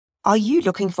Are you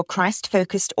looking for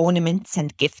Christ-focused ornaments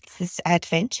and gifts this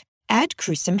Advent? Ad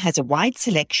Crucium has a wide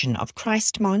selection of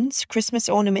Christmons, Christmas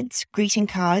ornaments, greeting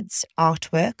cards,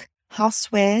 artwork,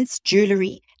 housewares,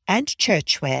 jewelry, and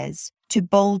churchwares to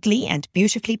boldly and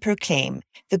beautifully proclaim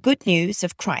the good news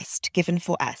of Christ given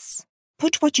for us.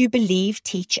 Put what you believe,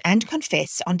 teach, and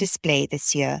confess on display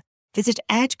this year. Visit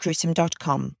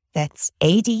adcrucium.com. That's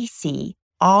ADCRUCEM.com.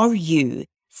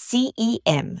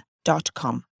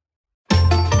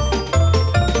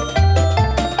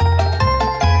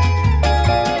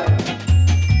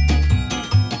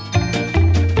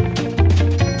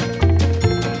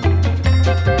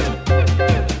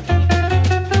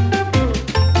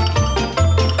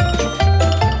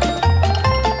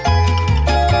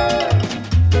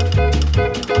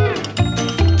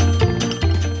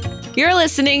 You're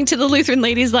listening to the Lutheran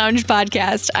Ladies Lounge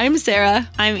podcast. I'm Sarah.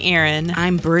 I'm Erin.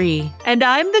 I'm Bree. And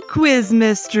I'm the quiz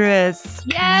mistress.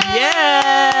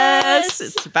 Yes!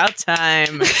 It's about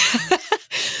time.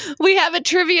 We have a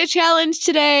trivia challenge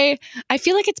today. I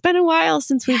feel like it's been a while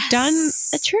since we've done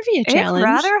a trivia challenge. It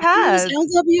rather has. It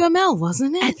was LWML,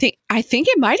 wasn't it? I think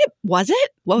it might have. Was it?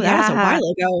 Whoa, that was a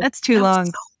while ago. That's too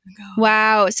long.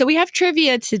 Wow. So we have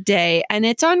trivia today, and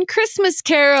it's on Christmas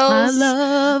carols. I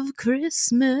love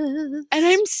Christmas. And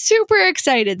I'm super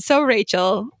excited. So,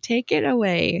 Rachel, take it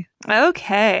away.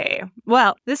 Okay.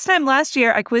 Well, this time last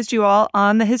year, I quizzed you all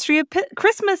on the history of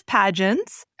Christmas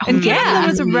pageants. And given that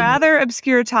was a rather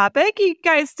obscure topic, you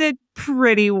guys did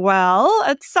pretty well.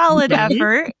 A solid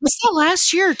effort. Was that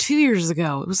last year or 2 years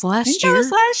ago? It was last year. It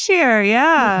was last year,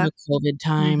 yeah. The COVID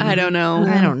time. I don't know.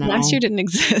 Last year didn't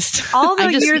exist. All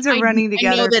the years are running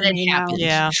together. I know that for it me now. happened.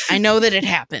 Yeah. I know that it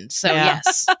happened. So, Yeah.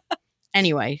 yes.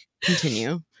 Anyway,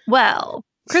 continue. Well,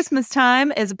 Christmas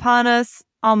time is upon us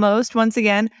almost once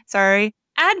again. Sorry.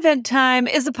 Advent time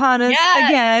is upon us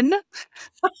again.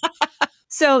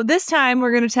 So this time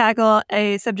we're going to tackle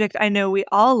a subject I know we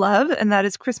all love, and that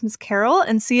is Christmas Carol,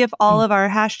 and see if all of our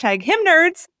hashtag hymn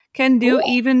nerds can do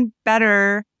even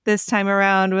better this time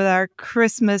around with our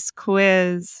Christmas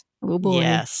quiz. Oh, boy.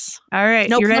 Yes. All right.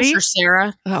 No you ready? pressure,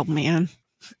 Sarah. Oh, man.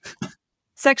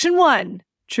 Section 1,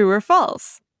 true or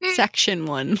false? Section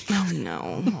 1. Oh,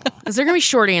 no. Is there going to be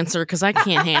short answer? Because I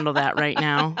can't handle that right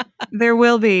now. There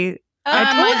will be. My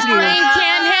brain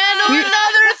can't handle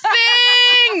another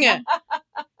thing.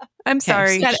 I'm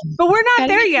sorry. Gotta- But we're not gotta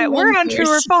there get yet. one We're on true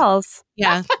or first. false.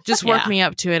 Yeah, just work Yeah. me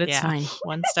up to it. It's Yeah. fine.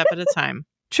 One step at a time.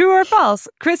 True or false?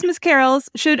 Christmas carols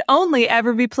should only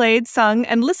ever be played, sung,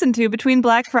 and listened to between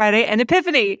Black Friday and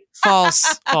Epiphany.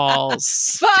 False.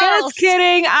 False. Just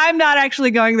kidding. I'm not actually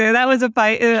going there. That was a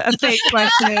fake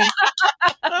questioning.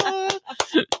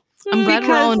 I'm glad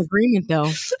we're all in agreement,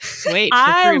 though. Wait.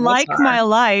 I like my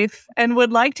life and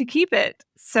would like to keep it.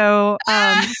 So,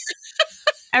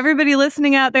 everybody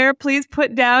listening out there, please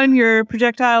put down your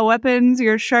projectile weapons,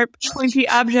 your sharp, pointy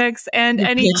objects, and Your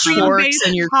any pitchforks cream-based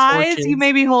and your pies torches. you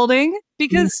may be holding.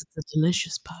 Because Yes, it's a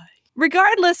delicious pie.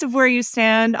 regardless of where you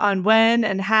stand on when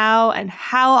and how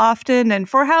often and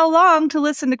for how long to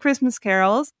listen to Christmas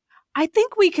carols, I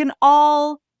think we can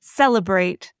all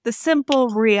celebrate the simple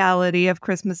reality of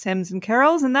Christmas hymns and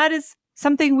carols, and that is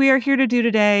something we are here to do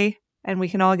today, and we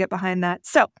can all get behind that.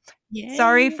 So,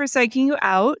 sorry for psyching you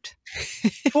out.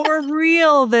 For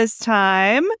real this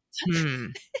time.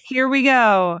 Here we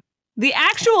go. The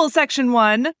actual section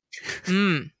 1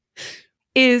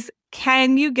 is,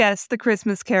 can you guess the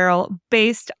Christmas carol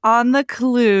based on the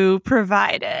clue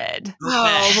provided?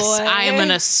 Oh, boy. I am going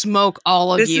to smoke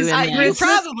all of This you is in a this.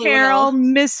 Christmas probably carol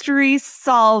mystery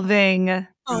solving.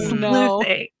 Oh, no.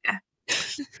 sleuthing.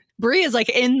 Bree is like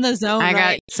in the zone. I got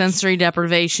right? sensory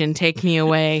deprivation. Take me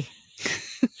away.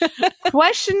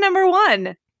 Question number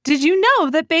 1. Did you know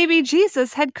that baby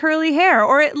Jesus had curly hair?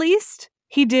 Or at least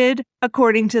he did,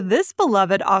 according to this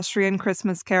beloved Austrian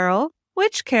Christmas carol.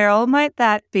 Which carol might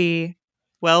that be?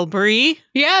 Well, Bree.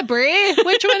 Yeah, Bree.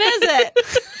 Which one is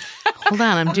it? Hold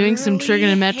on. I'm doing some Curly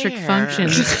trigonometric hair.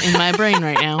 functions in my brain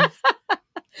right now.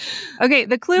 Okay,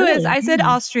 the clue is, I said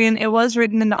Austrian. It was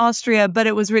written in Austria, but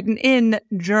it was written in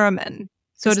German.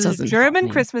 So This it is a doesn't help German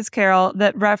me. Christmas carol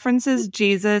that references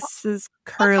Jesus'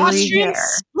 curly Austrians hair.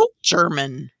 spoke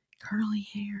German. Curly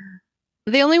hair.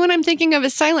 The only one I'm thinking of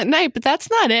is Silent Night, but that's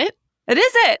not it. It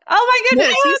is it. Oh my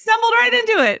goodness, you stumbled right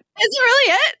into it. Is it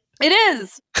really it? It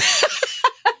is.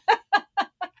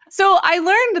 So I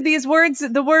learned these words,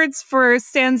 the words for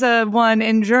stanza 1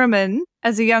 in German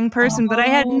as a young person, but I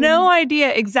had no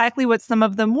idea exactly what some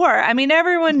of them were. I mean,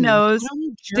 everyone knows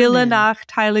Stille Nacht,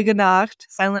 Heilige Nacht,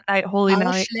 Silent Night, Holy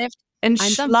Night, and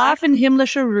Einsam Schlaf in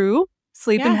himmlischer Ruhe,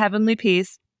 sleep in Yeah. heavenly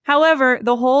peace. However,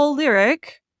 the whole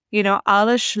lyric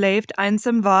alles schläft,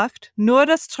 einsam wacht, nur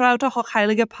das traute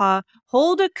hochheilige Paar,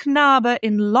 holde Knabe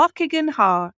in lockigen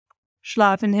Haar,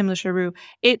 schlaf in himmlischer Ruhe.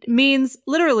 It means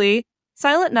literally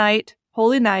silent night,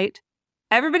 holy night.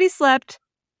 Everybody slept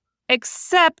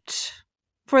except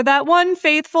for that one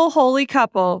faithful holy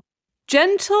couple.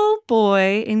 Gentle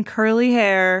boy in curly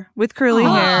hair, with curly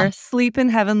hair, sleep in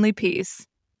heavenly peace.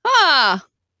 Ah.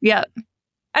 Yep.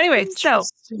 Anyway, so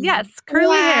yes,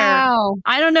 curly hair.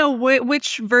 I don't know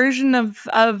which version of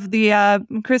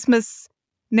the Christmas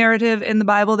narrative in the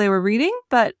Bible they were reading,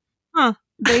 but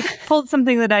they pulled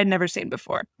something that I'd never seen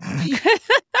before.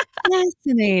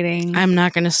 Fascinating. I'm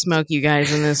not going to smoke you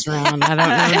guys in this round. I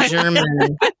don't know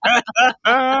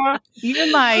German.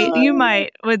 You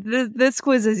might. With this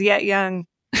quiz is yet young.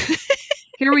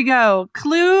 Here we go.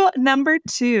 Clue number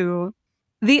 2.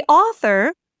 The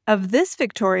author of this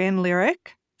Victorian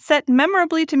lyric, set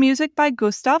memorably to music by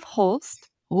Gustav Holst,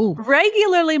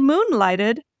 regularly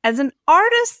moonlighted as an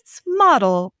artist's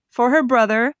model for her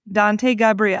brother, Dante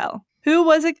Gabriel, who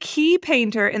was a key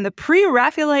painter in the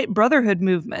pre-Raphaelite Brotherhood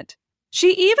movement.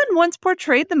 She even once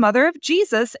portrayed the mother of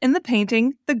Jesus in the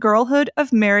painting The Girlhood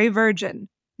of Mary Virgin.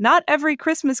 Not every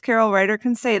Christmas carol writer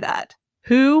can say that.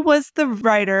 Who was the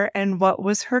writer and what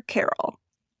was her carol?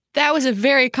 That was a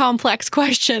very complex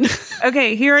question.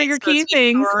 Okay, here are your key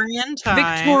things. Victorian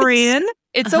times. Victorian.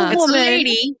 It's a It's woman. a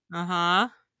lady.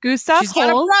 Gustav She's got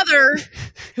a Holst. brother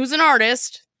who's an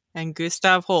artist. And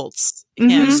Gustav Holst. Mhm.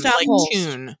 Him, Gustav like Holst.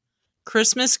 tune.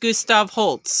 Christmas Gustav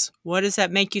Holst. What does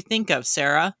that make you think of,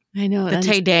 Sarah? I know. The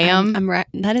Te Deum. I'm right.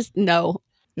 That is no.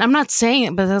 I'm not saying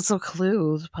it, but that's a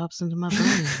clue. It pops into my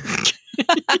brain.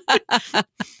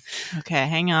 Okay,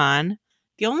 hang on.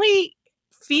 The only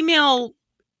female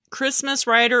Christmas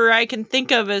writer I can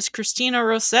think of is Christina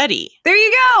Rossetti. There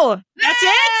you go. That's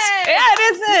it? Yeah, it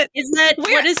is it. Is that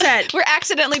what is that? We're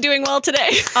accidentally doing well today.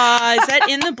 Is that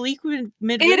in the bleak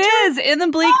midwinter? It is in the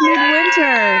bleak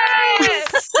midwinter.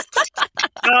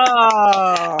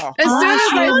 Oh. As soon as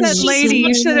I said she's lady,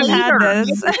 you should have had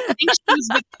this. I think she was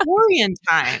Victorian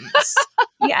times.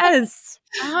 Yes.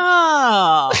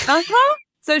 Oh. Uh-huh.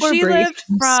 So Poor she Brie. lived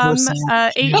from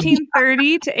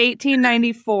 1830 to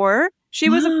 1894. She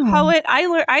was a poet.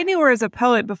 I knew her as a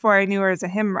poet before I knew her as a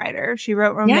hymn writer. She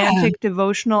wrote romantic,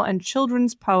 devotional, and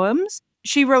children's poems.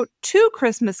 She wrote 2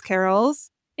 Christmas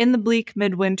carols, In the Bleak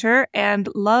Midwinter and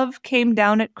Love Came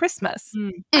Down at Christmas.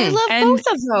 I love And- both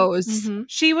of those. Mhm.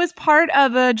 She was part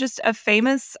of just a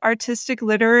famous artistic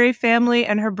literary family,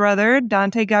 and her brother,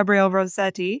 Dante Gabriel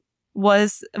Rossetti,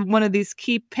 was one of these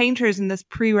key painters in this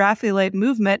pre-Raphaelite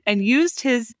movement and used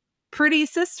his pretty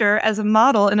sister as a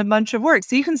model in a bunch of work.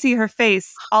 So you can see her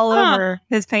face all over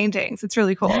his paintings. It's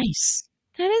really cool. Nice.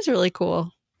 That is really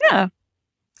cool. Yeah.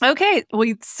 Okay.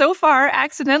 Well, so far,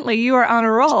 accidentally, you are on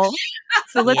a roll.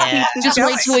 So let's Yeah. keep this Just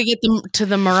going. wait till we get to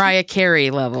the Mariah Carey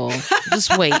level.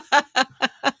 Just wait.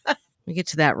 We get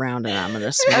to that round and I'm going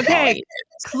to smoke Okay. all you.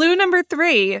 Clue number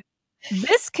 3.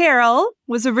 This carol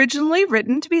was originally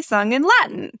written to be sung in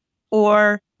Latin.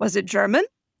 Or was it German?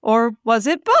 Or was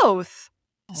it both?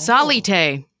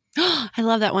 Salite. I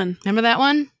love that one. Remember that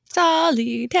one?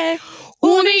 Salite.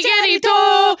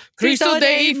 Unigenito, Cristo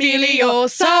Dei Filio,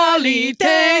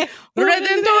 salite,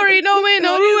 Redentori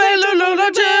nomino,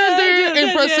 Luelo gender, in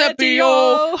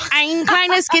Precepio, ein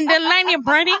kleines Kinderlein, im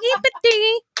Brady.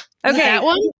 Okay. That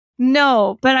one?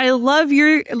 No, but I love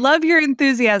your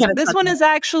enthusiasm. This one is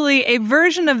actually a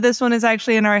version of this one is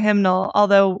actually in our hymnal,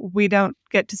 although we don't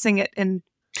get to sing it in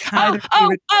either of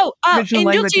the original In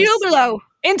Dulce languages. Jubilo.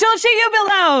 In Dulce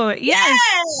Jubilo. Yes.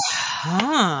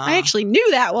 Huh. I actually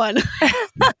knew that one.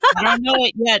 I don't know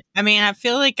it yet. I mean, I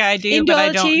feel like I do, In but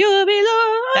I Dulce don't.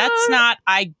 Jubilo. That's not,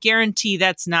 I guarantee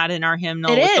that's not in our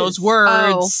hymnal It with is. those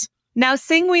words. Now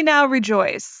sing we now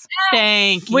rejoice,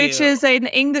 Thank you. which is an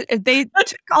English. They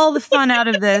took all the fun out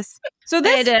of this. So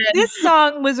They did. this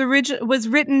song was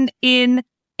written in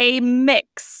a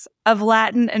mix of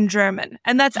Latin and German,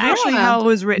 and that's actually how it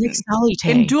was written.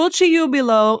 In Dulce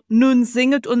Jubilo, nun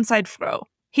singet und seid froh.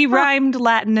 He rhymed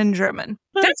Latin and German.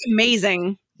 That's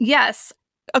amazing. Yes.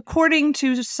 According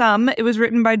to some, it was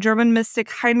written by German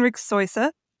mystic Heinrich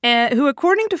Seuse, who,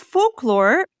 according to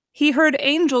folklore, he heard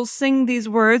angels sing these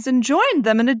words and joined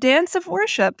them in a dance of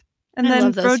worship, and I then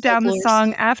love those wrote down the folklores.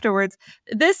 song afterwards.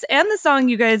 This and the song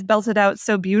you guys belted out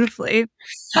so beautifully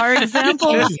are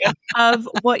examples of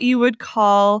what you would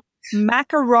call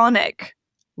macaronic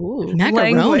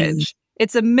language.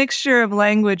 It's a mixture of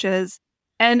languages,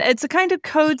 and it's a kind of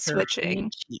code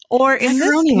switching. Or in this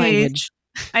Macaroni case, language.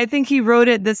 I think he wrote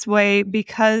it this way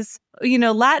because,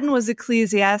 Latin was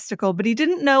ecclesiastical, but he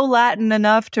didn't know Latin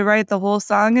enough to write the whole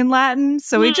song in Latin.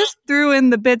 So he just threw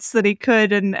in the bits that he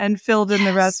could and filled in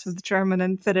the rest with German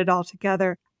and fit it all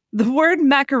together. The word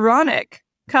macaronic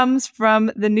comes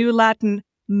from the New Latin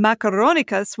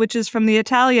macaronicus, which is from the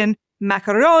Italian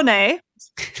macarone,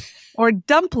 or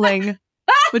dumpling,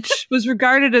 which was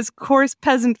regarded as coarse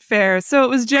peasant fare. So it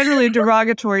was generally a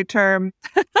derogatory term.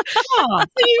 You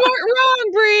weren't wrong,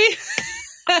 Brie.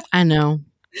 I know.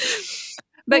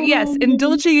 But yes, in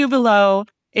Dulce Jubilo,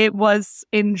 it was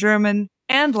in German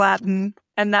and Latin,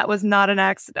 and that was not an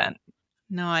accident.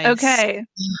 Nice. Okay.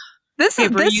 Okay,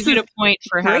 Brie, you get a point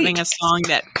for great. having a song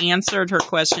that answered her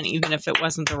question, even if it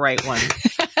wasn't the right one.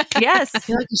 Yes. I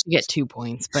feel like you should get 2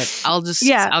 points, but I'll just.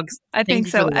 Yeah, I'll I think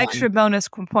you for so. the one. Extra bonus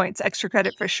points, extra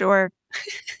credit for sure.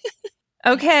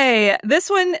 Okay, this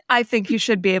one I think you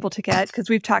should be able to get because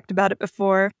we've talked about it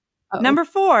before. Uh-oh. Number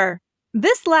 4.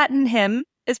 This Latin hymn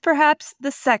is perhaps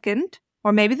the second,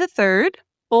 or maybe the third,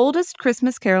 oldest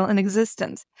Christmas carol in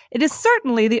existence. It is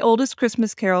certainly the oldest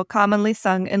Christmas carol commonly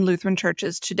sung in Lutheran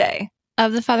churches today.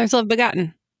 Of the Father's Love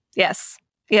Begotten. Yes.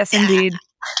 Yes, indeed.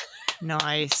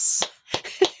 Nice.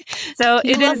 So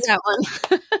You it love is. that one.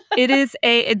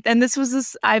 And this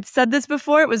was I've said this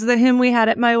before. It was the hymn we had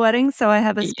at my wedding, so I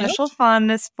have a Yep. special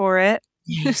fondness for it.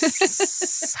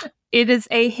 Yes. It is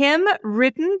a hymn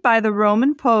written by the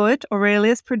Roman poet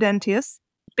Aurelius Prudentius,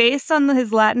 based on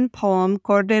his Latin poem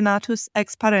Cordenatus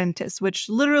ex parentis, which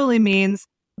literally means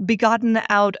begotten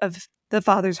out of the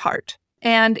Father's heart.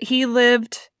 And he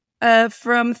lived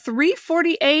from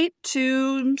 348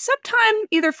 to sometime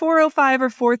either 405 or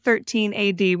 413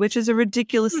 AD, which is a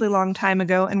ridiculously long time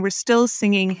ago. And we're still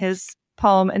singing his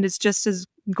poem, and it's just as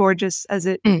gorgeous as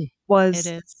it was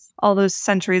It is. all those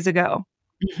centuries ago.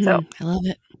 So I love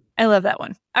it. I love that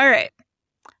one. All right.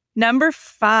 Number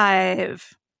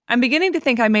 5. I'm beginning to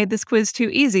think I made this quiz too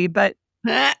easy, but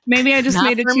maybe I just Not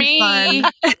made it for too me.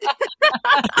 fun.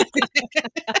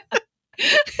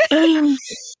 I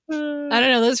don't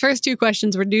know. Those first 2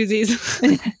 questions were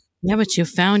doozies. Yeah, but you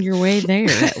found your way there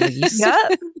at least.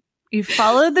 Yep. You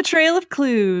followed the trail of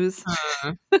clues.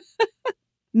 Uh,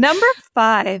 Number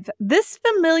 5. This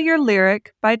familiar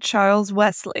lyric by Charles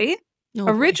Wesley Oh,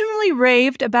 boy. originally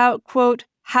raved about, quote,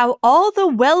 how all the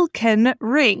welkin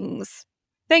rings.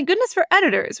 Thank goodness for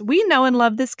editors. We know and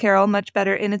love this carol much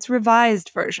better in its revised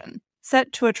version,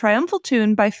 set to a triumphal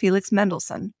tune by Felix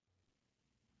Mendelssohn.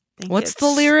 think What's the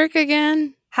it's- lyric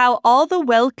again? How all the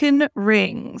welkin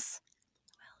rings.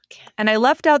 And I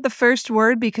left out the first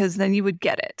word because then you would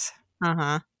get it.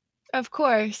 Uh-huh. Of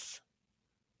course.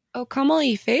 Oh, come all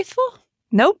ye faithful?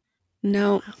 Nope.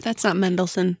 No, that's not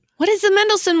Mendelssohn. What is the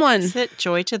Mendelssohn one? Is it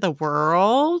Joy to the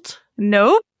World?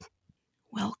 Nope.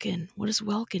 Welkin. What does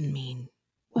welkin mean?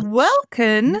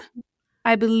 Welkin,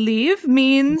 I believe,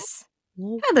 means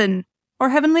heaven or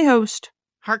heavenly host.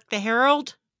 Hark the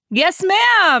Herald? Yes,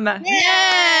 ma'am.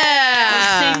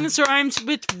 Yeah. Sings rhymes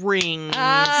with rings.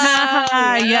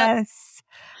 Yes.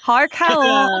 Hark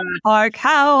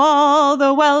how all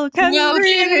the welkin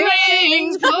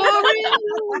rings.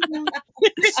 I'm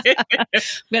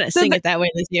going to sing it that way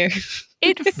this year.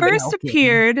 It first Welkin.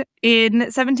 appeared in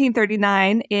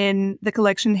 1739 in the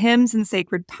collection Hymns and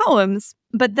Sacred Poems,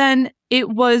 but then it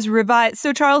was revised.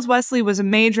 So Charles Wesley was a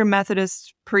major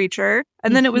Methodist preacher,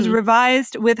 and then it was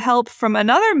revised with help from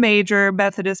another major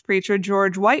Methodist preacher,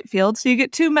 George Whitefield. So you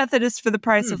get 2 Methodists for the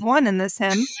price of one in this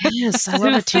hymn. Yes, I Who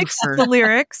love a fixed twofer. the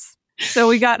lyrics. So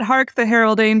we got Hark the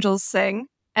Herald Angels Sing,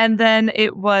 and then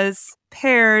it was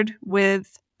paired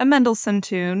with a Mendelssohn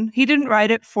tune. He didn't write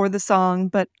it for the song,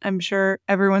 but I'm sure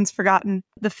everyone's forgotten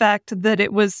the fact that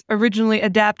it was originally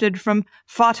adapted from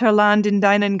Vaterland in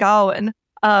deinen Gauen.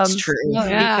 It's true. Oh,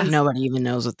 yeah. Nobody even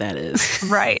knows what that is.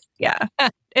 Right, yeah.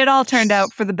 It all turned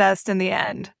out for the best in the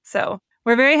end. So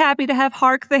we're very happy to have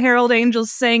Hark the Herald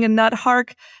Angels Sing and not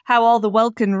Hark how all the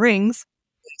welkin rings.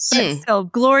 But still,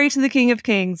 glory to the King of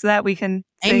Kings, that we can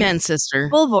sing Amen, sister.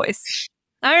 full voice.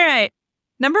 All right.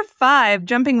 Number 5,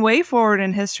 jumping way forward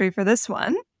in history for this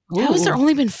one. How has there Ooh.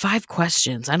 only been 5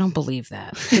 questions? I don't believe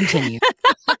that. Continue.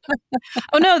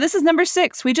 Oh no, this is number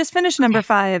 6. We just finished number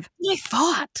 5. I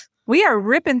thought. We are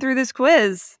ripping through this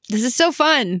quiz. This is so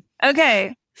fun.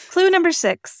 Okay, clue number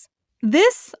 6.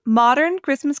 This modern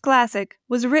Christmas classic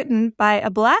was written by a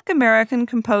Black American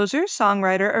composer,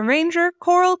 songwriter, arranger,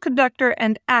 choral conductor,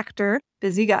 and actor,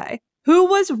 busy guy, who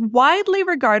was widely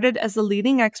regarded as the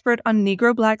leading expert on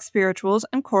Negro Black spirituals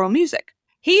and choral music.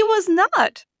 He was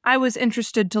not, I was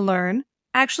interested to learn,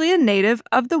 actually a native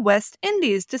of the West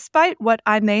Indies, despite what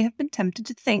I may have been tempted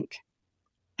to think.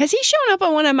 Has he shown up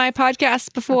on one of my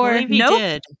podcasts before? I believe he Nope.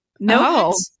 did. Nope.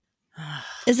 Oh.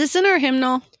 Is this in our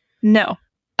hymnal? No.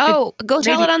 Oh, Go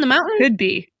Tell maybe- It on the Mountain? Could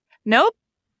be. Nope.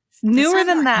 It's newer That's not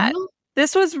than our that. hymnal?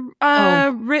 This was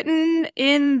written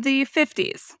in the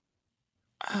 50s.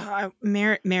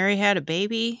 Mary had a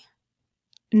baby.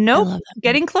 I Nope. love that.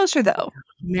 Getting closer though.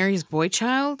 Mary's boy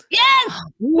child? Yes!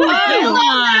 Come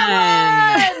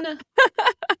on.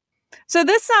 So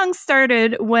this song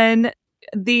started when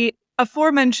the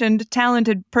aforementioned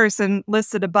talented person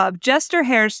listed above, Jester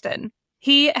Hairston,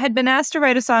 he had been asked to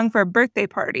write a song for a birthday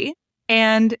party.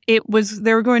 And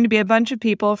there were going to be a bunch of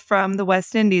people from the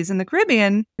West Indies and the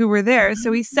Caribbean who were there.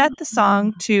 So he set the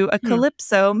song to a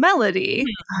calypso melody.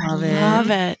 Love it.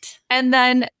 Love it. And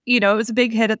then, it was a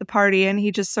big hit at the party and he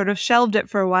just sort of shelved it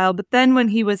for a while. But then when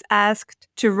he was asked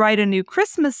to write a new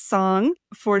Christmas song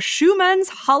for Schumann's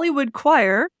Hollywood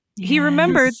Choir, he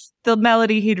remembered the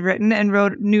melody he'd written and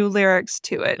wrote new lyrics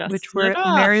to it, Dusted which were it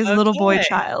off. Mary's Little Boy Okay.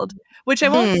 Child, which I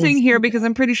won't sing here because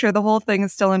I'm pretty sure the whole thing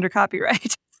is still under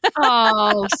copyright.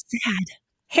 Oh, sad.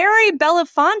 Harry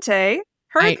Belafonte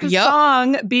heard the Yup.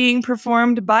 song being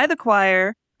performed by the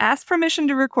choir, asked permission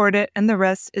to record it, and the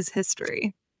rest is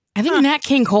history. I think Nat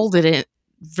King Cole did a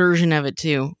version of it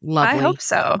too. Lovely. I hope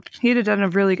so. He'd have done a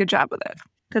really good job with it.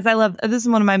 Because this is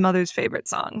one of my mother's favorite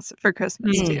songs for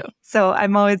Christmas too. So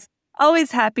I'm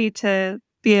always happy to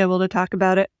be able to talk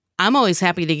about it. I'm always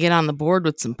happy to get on the board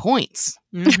with some points.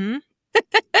 Mm-hmm.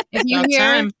 If you About hear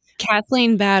time.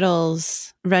 Kathleen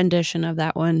Battle's rendition of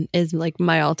that one is like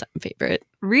my all-time favorite.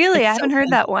 Really? It's I so haven't heard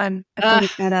good. that one. I have to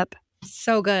look that up.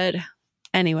 So good.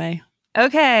 Anyway.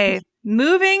 Okay,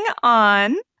 moving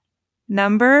on.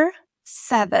 Number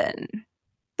 7.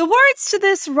 The words to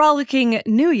this rollicking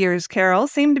New Year's carol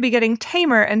seem to be getting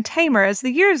tamer and tamer as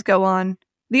the years go on.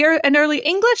 An early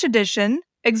English edition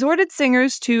exhorted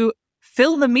singers to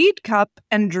fill the mead cup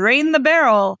and drain the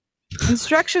barrel,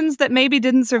 instructions that maybe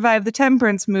didn't survive the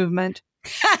temperance movement.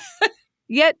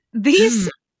 Yet these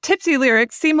tipsy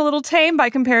lyrics seem a little tame by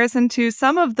comparison to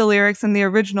some of the lyrics in the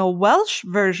original Welsh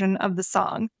version of the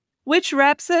song, which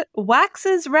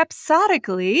waxes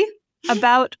rhapsodically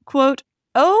about, quote,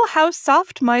 "Oh, how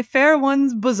soft my fair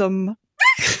one's bosom."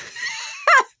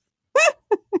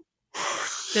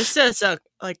 This is a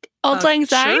Auld Lang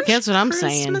Syne? church That's what I'm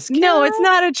saying. Christmas No, carol? it's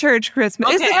not a church Christmas.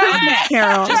 It's a Okay, Christmas okay.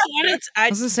 carol. Just wanted to- I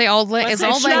was going to say Auld Lang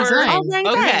Wasn't Syne. sure. Auld Lang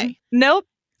Syne. Okay. Nope.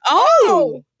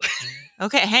 Oh.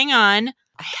 Okay, hang on.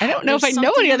 I don't know if There's I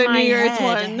know any something other in New my Year's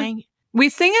head. one. We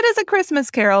sing it as a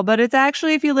Christmas carol, but it's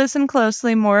actually, if you listen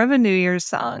closely, more of a New Year's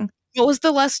song. What was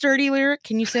the less dirty lyric?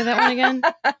 Can you say that one again?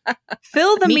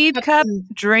 Fill the mead cup, and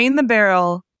drain the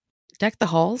barrel. Deck the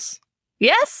halls.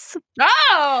 Yes.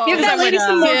 Oh! Give that that lady what,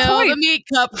 some more Fill the points. meat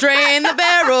cup, drain the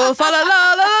barrel. Fa la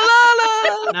la la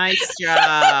la la. Nice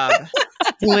job.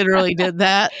 Literally did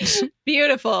that.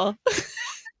 Beautiful.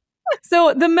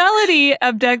 So the melody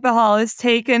of Deck the Hall is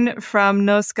taken from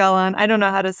Nos Galan. I don't know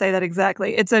how to say that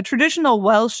exactly. It's a traditional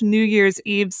Welsh New Year's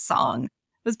Eve song. It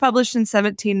was published in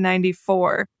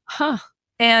 1794. Huh.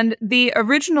 And the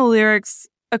original lyrics,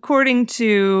 according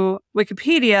to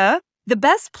Wikipedia, the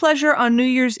best pleasure on New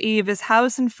Year's Eve is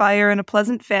house and fire and a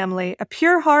pleasant family, a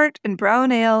pure heart and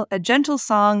brown ale, a gentle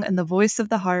song, and the voice of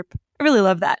the harp. I really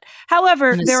love that. However,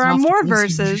 And a there are soft more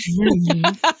voice. verses,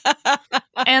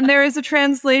 and there is a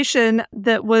translation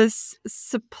that was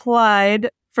supplied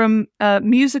from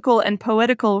musical and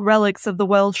poetical relics of the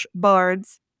Welsh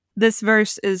bards. This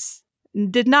verse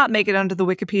did not make it onto the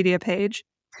Wikipedia page.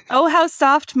 Oh, how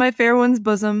soft my fair one's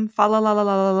bosom, fa la la la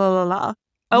la la la la.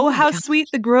 Oh, my how God. sweet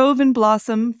the grove in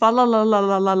blossom, fa la la la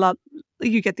la la la.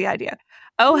 You get the idea.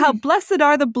 Oh, how blessed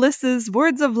are the blisses,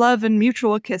 words of love and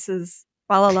mutual kisses.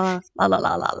 Fa la la la la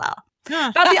la la la.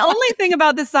 Huh. About the only thing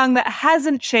about this song that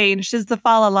hasn't changed is the fa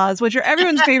la las, which are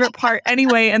everyone's favorite part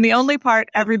anyway, and the only part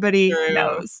everybody True.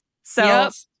 knows. So,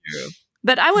 Yep. True.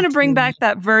 but I want to bring back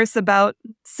that verse about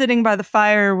sitting by the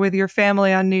fire with your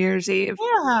family on New Year's Eve.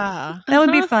 Yeah. That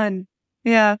would be fun.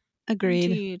 Yeah. Agreed.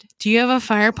 Indeed. Do you have a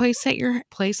fireplace at your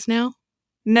place now?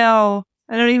 No,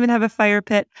 I don't even have a fire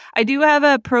pit. I do have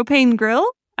a propane grill.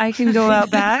 I can go out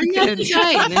back Bring that and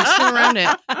inside and sit around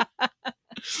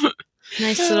it.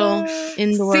 Nice little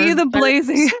indoor. see the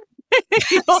blazing.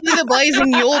 See the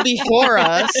blazing Yule before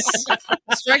us.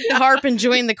 Strike the harp and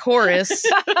join the chorus.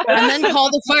 And then call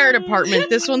the fire department.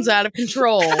 This one's out of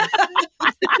control.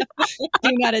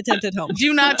 Do not attempt at home.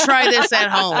 Do not try this at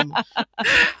home.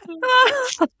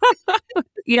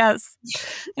 Yes,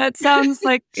 that sounds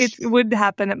like it would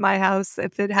happen at my house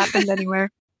if it happened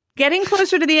anywhere. Getting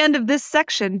closer to the end of this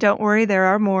section. Don't worry, there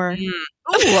are more.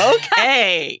 Ooh,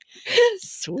 okay.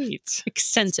 Sweet.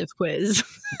 Extensive quiz.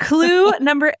 Clue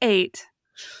number 8.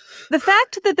 The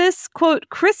fact that this, quote,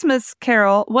 Christmas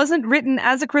carol wasn't written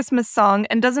as a Christmas song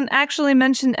and doesn't actually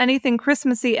mention anything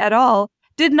Christmassy at all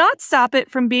did not stop it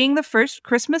from being the first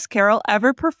Christmas carol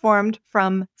ever performed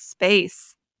from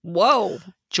space. Whoa.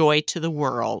 Joy to the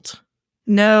world.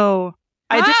 No.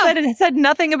 I just said it said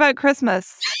nothing about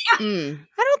Christmas. I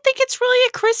don't think it's really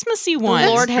a Christmassy one. The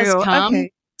Lord has True. come.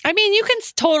 Okay. I mean, you can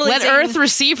totally Let sing, Earth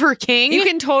receive her king. You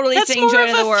can totally That's sing more Joy of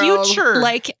to the a World. future.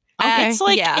 Like, It's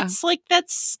like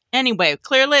that's anyway.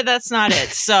 Clearly, that's not it.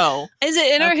 So, is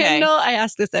it in our Okay. hymnal? I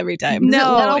ask this every time.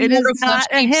 No, Little it is Mortal not a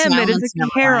Flesh Keeps hymn. It is Silence, a never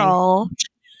mind. carol.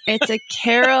 It's a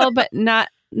carol, but not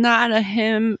a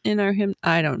hymn in our hymn.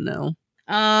 I don't know.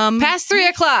 Past 3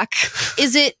 o'clock.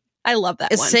 Is it I love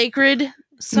that a one. sacred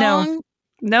song?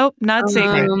 Nope, not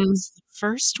sacred. it's the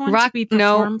first one Rock- to be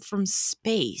no. performed from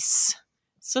space.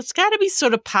 So it's got to be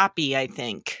sort of poppy. I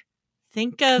think.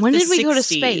 Think of When the did we go to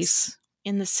 60s. space?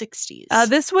 In the 60s.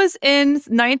 This was in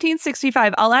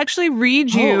 1965. I'll actually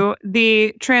read you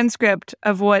the transcript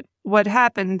of what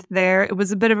happened there. It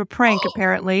was a bit of a prank,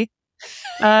 apparently.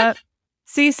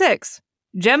 C6.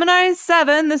 Gemini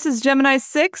 7. This is Gemini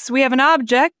 6. We have an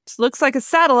object. Looks like a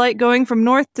satellite going from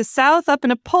north to south up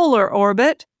in a polar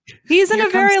orbit. He's in Here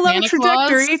a very comes low Santa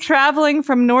trajectory, Claus. traveling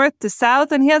from north to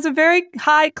south, and he has a very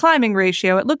high climbing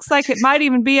ratio. It looks like it might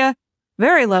even be a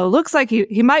very low. Looks like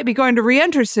he might be going to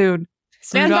re-enter soon.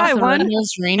 Stand Rudolph by, the one.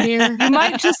 Red-Nosed Reindeer. You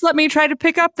might just let me try to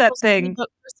pick up that thing. About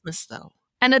Christmas though.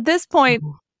 And at this point,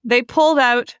 they pulled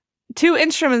out 2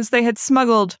 instruments they had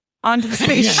smuggled onto the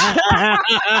spaceship.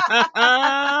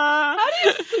 How do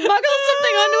you smuggle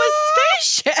something onto a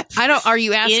spaceship? I don't. Are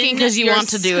you asking In because you your want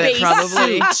to do it?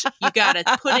 Probably. spacesuit. You got to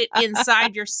put it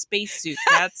inside your spacesuit.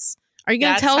 That's Are you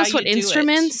going That's to tell how us what you do it.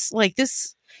 instruments like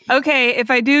this? Okay,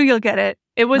 if I do, you'll get it.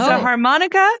 It was a Oh.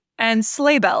 harmonica and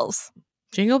sleigh bells.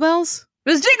 Jingle bells? It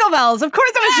was jingle bells. Of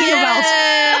course it was jingle bells.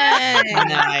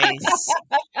 nice.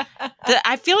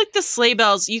 I feel like the sleigh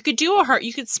bells. You could do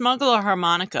you could smuggle a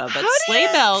harmonica, but sleigh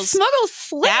bells. Smuggle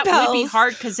sleigh That bells. would be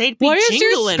hard because they'd be Why is your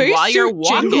jingling while you're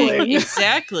spacesuit walking. jingling?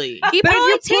 Exactly. He But if probably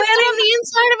you're taped it on the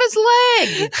inside of his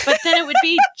leg. But then it would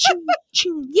be ching,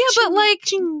 ching, Yeah, but ching, like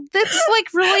ching. that's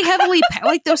like really heavily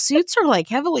like those suits are like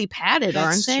heavily padded,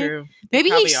 aren't That's they? true. Maybe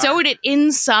he Probably are. sewed it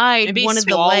inside Maybe one he of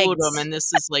the legs. swallowed them, and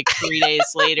this is like 3 days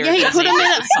later. Yeah, he that put they him did in.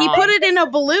 the He song. put it in a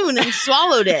balloon and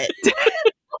swallowed it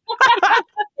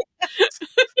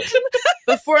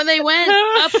before they went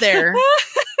up there.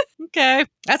 Okay.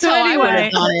 That's So how I would anyway.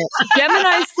 have done it.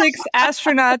 Gemini 6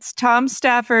 astronauts Tom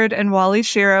Stafford and Wally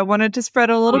Schirra wanted to spread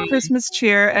a little Christmas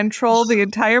cheer and troll the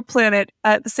entire planet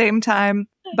at the same time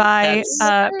by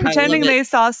pretending love it. they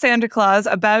saw Santa Claus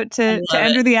about to love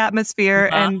enter it. the atmosphere.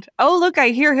 Uh-huh. And, oh, look, I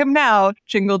hear him now.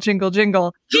 Jingle, jingle,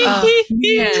 jingle.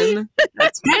 Man.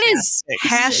 That's That is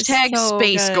fantastic. hashtag so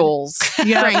space good. goals.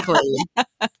 Yeah. Frankly,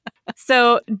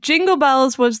 So, Jingle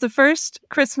Bells was the first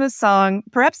Christmas song,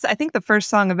 perhaps I think the first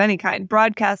song of any kind,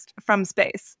 broadcast from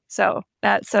space. So,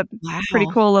 that's a pretty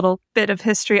cool little bit of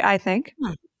history, I think.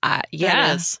 That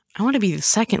Yeah. is. I want to be the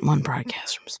second one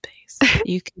broadcast from space.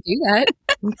 You can do that.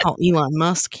 We'll call Elon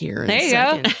Musk here. In There a you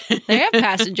go. second. They have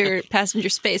passenger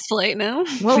space flight now.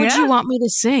 What would Yeah. you want me to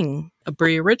sing? A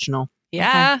Brie original.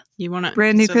 Yeah. You want to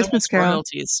Brand new Christmas carol.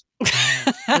 royalties.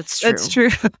 That's true. That's true.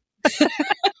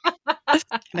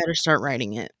 Better start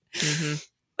writing it.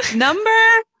 Mm-hmm. Number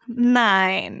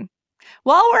 9.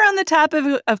 While we're on the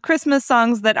topic of Christmas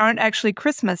songs that aren't actually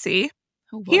Christmassy,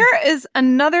 here is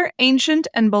another ancient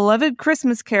and beloved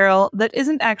Christmas carol that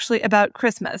isn't actually about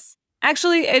Christmas.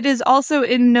 Actually, it is also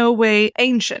in no way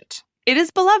ancient. It is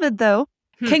beloved, though.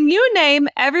 Can you name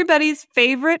everybody's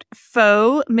favorite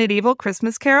faux medieval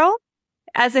Christmas carol?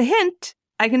 As a hint,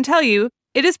 I can tell you,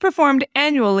 it is performed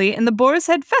annually in the Boar's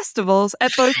Head festivals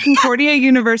at both Concordia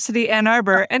University Ann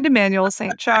Arbor and Emmanuel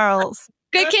St. Charles.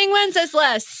 Good King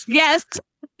Wenceslas. Yes.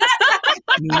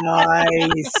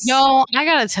 Nice. No, I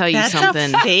gotta tell you That's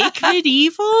something. a fake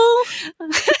medieval?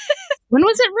 When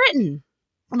was it written?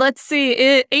 Let's see.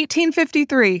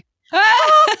 1853.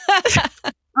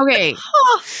 Okay.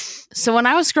 So when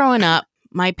I was growing up,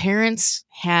 my parents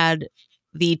had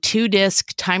the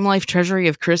 2-disc Time Life Treasury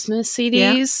of Christmas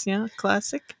CDs. Yeah,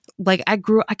 classic. Like I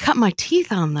cut my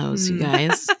teeth on those, you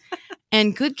guys.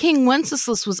 And Good King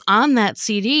Wenceslas was on that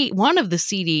CD, one of the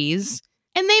CDs.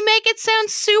 And they make it sound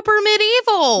super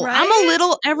medieval. Right? I'm a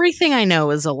little, everything I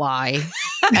know is a lie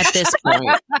at this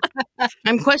point.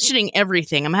 I'm questioning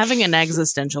everything. I'm having an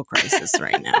existential crisis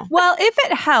right now. Well, if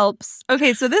it helps.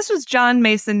 Okay, so this was John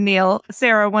Mason Neal.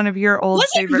 Sarah, one of your old Was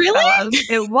it favorite really? fellows.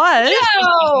 It was.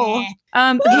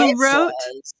 No. He wrote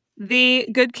the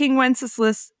Good King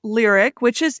Wenceslas lyric,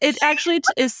 which is, it actually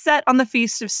is set on the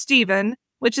Feast of Stephen,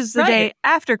 which is the day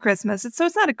after Christmas. So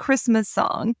it's not a Christmas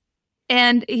song.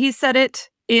 And he said it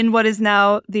in what is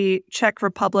now the Czech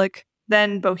Republic,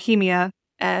 then Bohemia,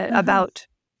 about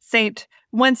Saint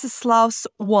Wenceslaus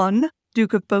I,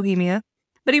 Duke of Bohemia.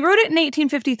 But he wrote it in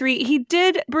 1853. He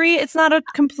did, Brie, it's not a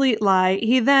complete lie.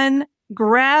 He then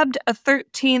grabbed a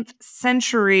 13th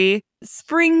century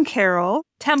spring carol,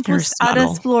 Tempus You're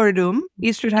subtle. Adus Floridum,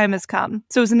 Easter time has come.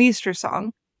 So it was an Easter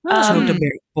song. Choked a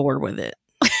berry boar with it.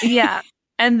 Yeah.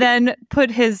 And then put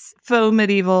his faux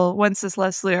medieval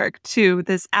Wenceslas lyric to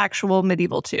this actual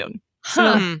medieval tune.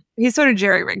 So he sort of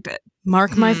jerry-rigged it.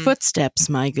 Mark my footsteps,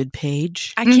 my good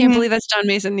page. I can't believe that's John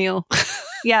Mason Neal.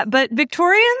 Yeah, but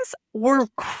Victorians were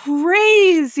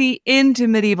crazy into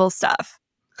medieval stuff.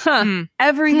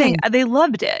 Everything. They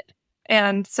loved it.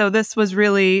 And so this was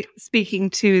really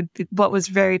speaking to what was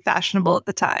very fashionable at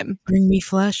the time. Bring me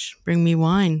flesh, bring me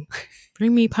wine,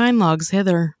 bring me pine logs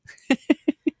hither.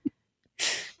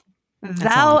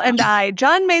 Thou and I.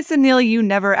 John Mason Neal, you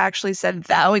never actually said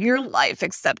thou in your life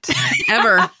except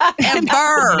Ever.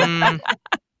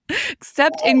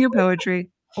 except in your poetry.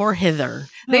 Or hither.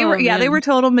 They were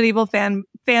total medieval fan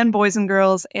boys and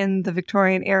girls in the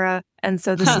Victorian era. And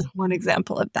so this is one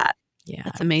example of that. Yeah.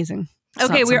 That's amazing. It's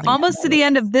Okay, not we're something almost to the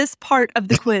end of this part of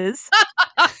the quiz.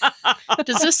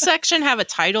 Does this section have a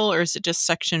title, or is it just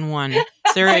section 1? Is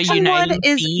there a Section uniting 1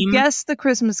 is theme? Guess the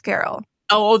Christmas Carol.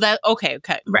 Oh, that okay.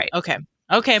 Right. Okay.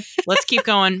 Let's keep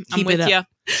going. I'm Keep with it you.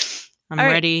 I'm All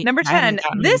right, ready. Number I haven't 10.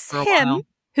 gotten This for a hymn, while.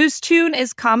 whose tune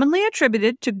is commonly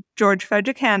attributed to George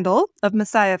Frederick Handel of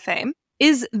Messiah fame,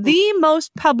 is the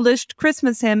most published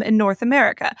Christmas hymn in North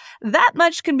America. That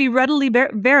much can be readily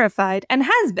verified and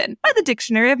has been by the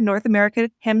Dictionary of North American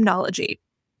Hymnology.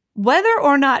 Whether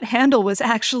or not Handel was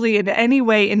actually in any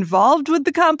way involved with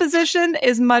the composition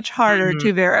is much harder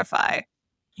to verify.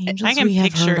 Angels I can we have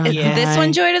picture- heard on yeah. This high.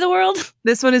 one, Joy to the World?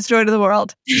 This one is Joy to the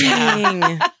World.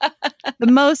 Dang. The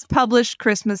most published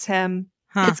Christmas hymn.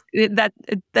 Huh. That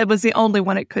was the only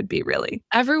one it could be, really.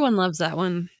 Everyone loves that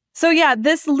one. So yeah,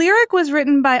 this lyric was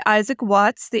written by Isaac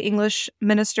Watts, the English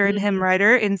minister and hymn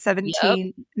writer, in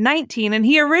 1719, and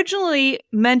he originally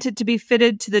meant it to be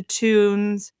fitted to the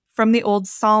tunes from the old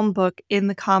psalm book in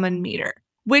the common meter,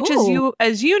 which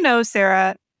as you know,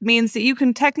 Sarah, means that you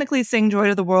can technically sing Joy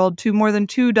to the World to more than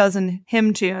 24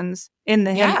 hymn tunes in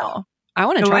the hymnal. I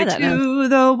want to try Joy that now. to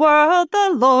the world,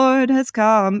 the Lord has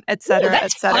come, etc.,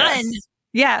 That's etc. fun.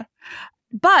 Yeah.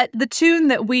 But the tune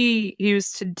that we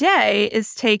use today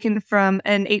is taken from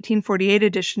an 1848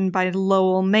 edition by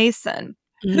Lowell Mason,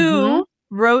 who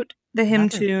wrote the hymn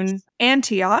tune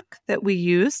Antioch that we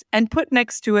used and put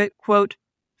next to it, quote,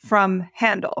 from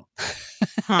Handel.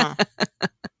 Huh.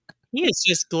 He is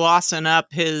just glossing up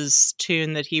his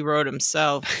tune that he wrote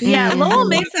himself. Yeah, Lowell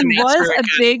Mason was a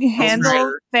big Handel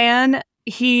writer. fan.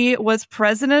 He was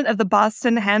president of the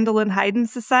Boston Handel and Haydn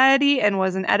Society and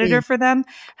was an editor for them.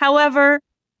 However,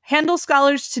 Handel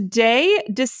scholars today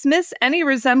dismiss any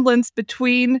resemblance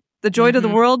between the Joy to the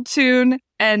World tune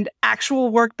and actual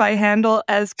work by Handel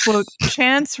as, quote,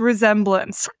 chance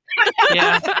resemblance.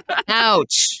 Yeah.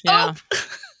 Ouch. Yeah.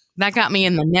 That got me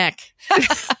in the neck.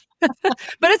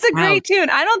 But it's a great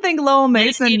tune. I don't think Lowell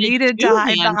Mason needed to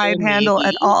hide behind Handel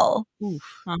at all.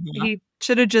 Uh-huh. He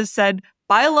should have just said,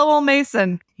 by Lowell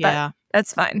Mason. But Yeah.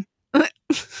 that's fine.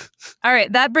 All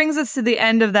right, that brings us to the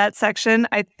end of that section.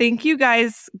 I think you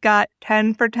guys got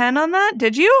 10 for 10 on that.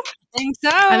 Did you? I think so.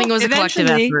 I think it was a collective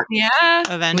Eventually. effort. Yeah.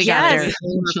 Eventually. We got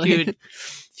there. A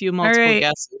few multiple right.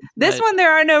 guesses. This but- one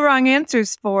there are no wrong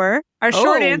answers for. Our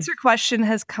short Oh. answer question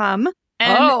has come.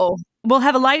 And we'll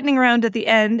have a lightning round at the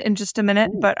end in just a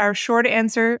minute, but our short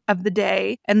answer of the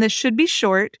day, and this should be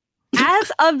short,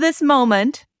 as of this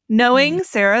moment, knowing,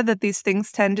 Sarah, that these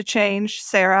things tend to change,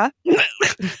 Sarah,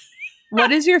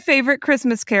 what is your favorite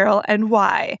Christmas carol and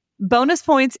why? Bonus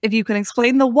points if you can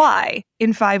explain the why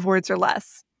in 5 words or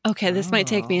less. Okay, this might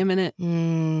take me a minute.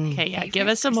 Mm. Okay, yeah. Give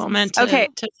us a moment to, Okay.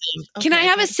 to think. Can I Okay,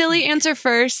 have a okay. silly answer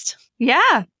first?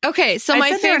 Yeah. Okay, so I my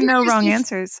said there are favorite no wrong Christmas-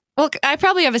 answers. Well, I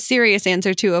probably have a serious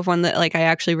answer too of one that like I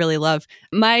actually really love.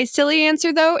 My silly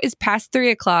answer though is Past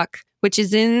 3 o'clock which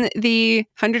is in the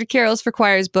 100 Carols for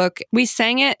Choirs book. We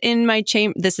sang it in my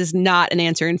chamber. This is not an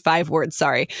answer in 5 words.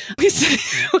 Sorry. We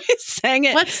sang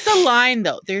it. What's the line,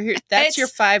 though? That's your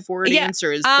 5-word yeah,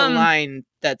 answer is the line.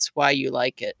 That's why you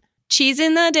like it. Cheese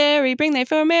in the dairy, bring they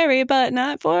for Mary, but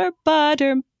not for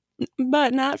butter,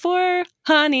 but not for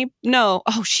honey. No.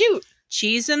 Oh, shoot.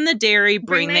 Cheese in the dairy,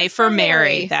 bring they for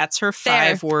Mary. That's her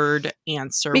 5-word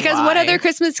answer. Because what other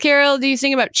Christmas carol do you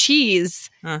sing about cheese?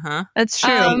 That's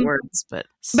true. Words, but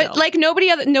like nobody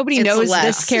knows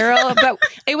this carol. But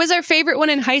it was our favorite one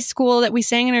in high school that we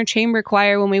sang in our chamber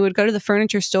choir when we would go to the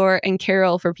furniture store and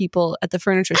carol for people at the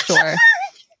furniture store.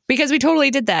 Because we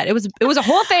totally did that. It was a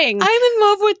whole thing. I'm in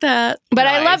love with that. But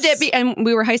I loved it. And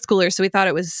we were high schoolers, so we thought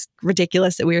it was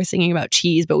ridiculous that we were singing about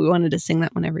cheese, but we wanted to sing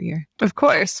that one every year. Of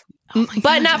course.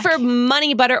 But not for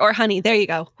money, butter, or honey. There you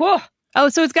go. Whoa. Oh,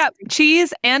 so it's got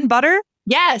cheese and butter?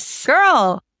 Yes.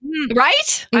 Girl.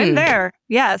 Right? I'm there.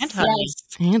 Yes.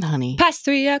 And honey. Past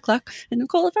 3 o'clock in a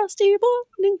cold frosty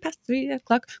morning. Past 3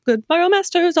 o'clock. Good morrow,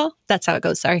 masters all. That's how it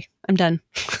goes. Sorry. I'm done.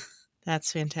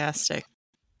 That's fantastic.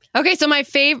 Okay, so my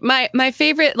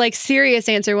favorite like serious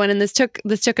answer one, and this took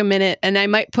a minute, and I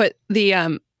might put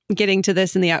the getting to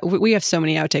this in the we have so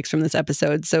many outtakes from this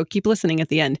episode, so keep listening at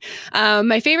the end.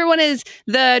 My favorite one is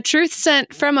The Truth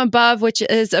Sent from Above, which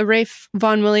is a Ralph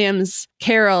Vaughan Williams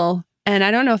carol, and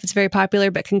I don't know if it's very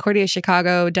popular, but Concordia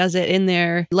Chicago does it in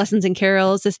their Lessons in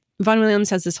Carols. Vaughan Williams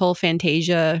has this whole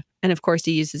Fantasia, and of course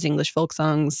he uses English folk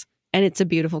songs, and it's a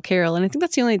beautiful carol, and I think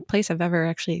that's the only place I've ever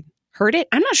actually heard it.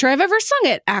 I'm not sure I've ever sung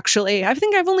it, actually. I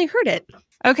think I've only heard it.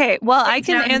 Okay, well, I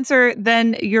can answer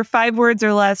then your 5 words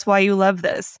or less why you love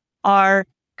this are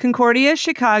Concordia,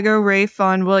 Chicago, Ralph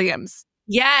Vaughan Williams.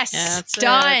 Yes, that's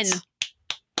done.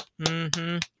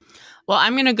 Mm-hmm. Well,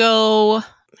 I'm going to go,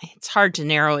 it's hard to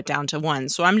narrow it down to one,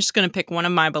 so I'm just going to pick one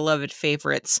of my beloved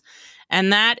favorites,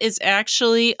 and that is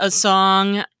actually a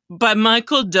song by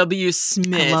Michael W.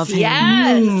 Smith. I love him.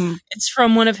 Yes. It's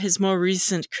from one of his more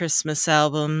recent Christmas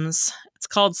albums. It's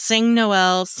called Sing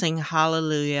Noel, Sing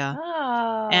Hallelujah.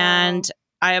 Oh. And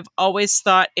I have always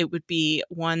thought it would be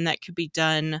one that could be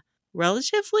done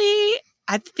relatively,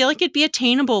 I feel like it'd be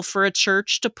attainable for a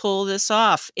church to pull this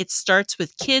off. It starts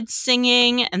with kids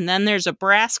singing, and then there's a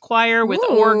brass choir with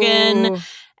organ,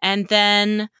 and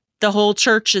then the whole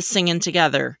church is singing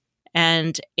together.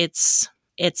 And it's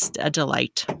a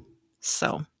delight.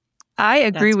 So I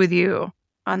agree with you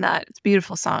on that. It's a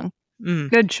beautiful song.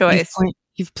 Mm. Good choice.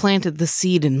 You've planted the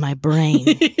seed in my brain.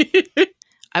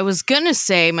 I was going to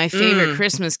say my favorite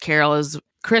Christmas carol is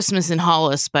Christmas in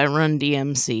Hollis by Run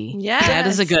DMC. Yes. That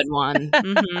is a good one.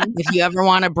 Mm-hmm. If you ever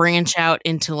want to branch out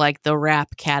into like the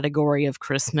rap category of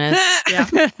Christmas,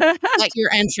 let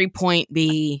your entry point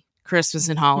be Christmas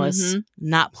in Hollis,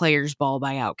 not Players Ball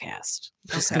by Outkast.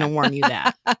 Just going to warn you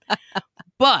that.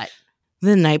 But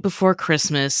The Night Before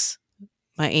Christmas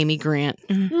by Amy Grant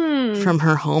from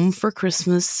her Home for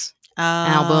Christmas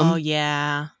album. Oh,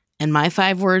 yeah. And my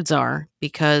 5 words are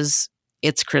because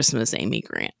it's Christmas, Amy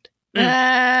Grant.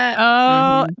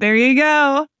 There you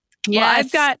go.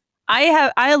 Yes. Well,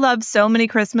 I love so many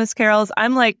Christmas carols.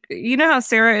 I'm like, you know how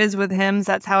Sarah is with hymns?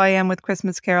 That's how I am with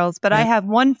Christmas carols. But I have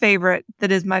one favorite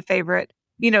that is my favorite.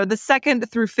 You know, the 2nd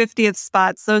through 50th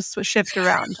spots, those shift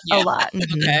around a lot.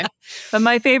 Okay. But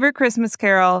my favorite Christmas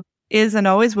carol is and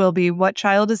always will be What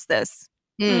Child Is This?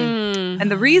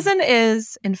 And the reason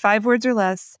is, in 5 words or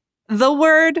less, the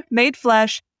Word made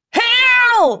flesh.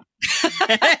 Hail!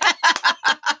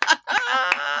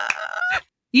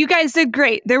 You guys did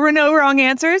great. There were no wrong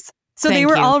answers. So they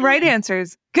were all right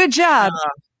answers. Good job.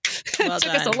 Well It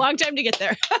took us a long time to get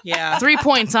there. Yeah. 3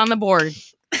 points on the board.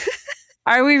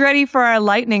 Are we ready for our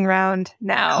lightning round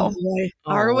now?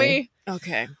 Are we?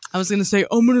 Okay. I was going to say,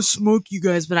 I'm going to smoke you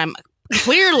guys, but I'm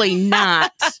clearly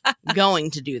not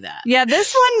going to do that. Yeah,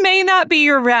 this one may not be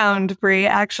your round, Brie,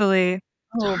 actually.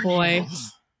 Oh, boy.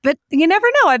 But you never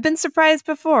know. I've been surprised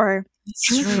before. It's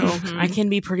true. I can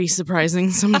be pretty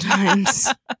surprising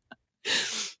sometimes.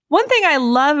 One thing I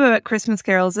love about Christmas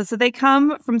carols is that they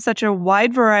come from such a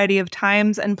wide variety of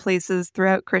times and places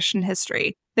throughout Christian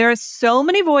history. There are so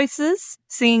many voices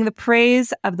singing the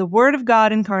praise of the Word of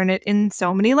God incarnate in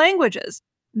so many languages.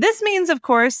 This means, of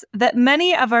course, that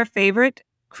many of our favorite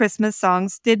Christmas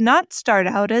songs did not start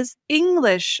out as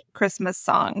English Christmas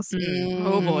songs.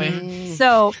 Oh, boy.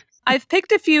 So I've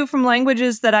picked a few from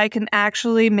languages that I can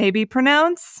actually maybe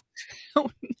pronounce. Oh,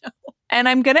 no. And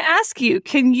I'm going to ask you,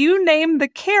 can you name the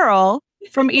carol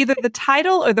from either the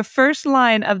title or the first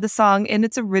line of the song in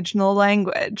its original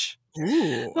language?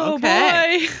 Ooh, Oh,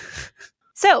 okay. boy.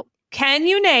 So, can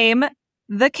you name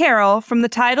the carol from the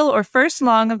title or first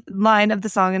line of the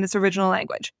song in its original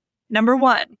language? Number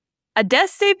 1.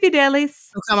 Adeste fidelis,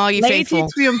 Oh, come all you laeti faithful.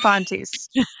 triumphantis.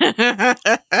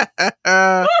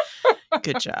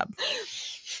 Good job.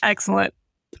 Excellent.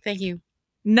 Thank you.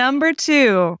 Number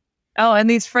 2. Oh, and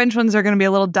these French ones are going to be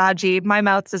a little dodgy. My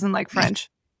mouth doesn't like French.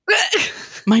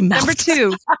 My mouth. Number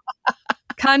 2.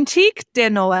 Cantique de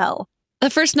Noël. The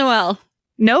first Noel.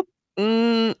 Nope.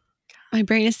 My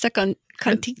brain is stuck on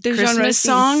Cantique de Jean Christmas Racine.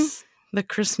 song? The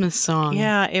Christmas song.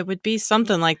 Yeah, it would be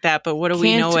something like that, but what do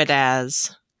we know it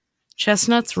as?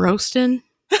 Chestnuts roasting.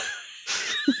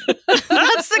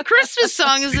 That's the Christmas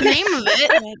song is the name of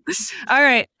it. All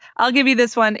right. I'll give you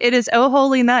this one. It is O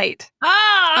Holy Night.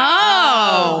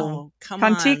 Oh. Come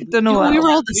Cantique de on. Noël. We were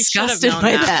all We should have disgusted known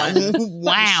by that that. one.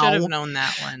 Wow. We should have known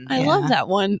that one. I Yeah. love that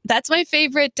one. That's my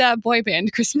favorite boy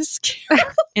band Christmas Carol.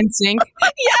 In sync.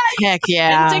 Yes. Heck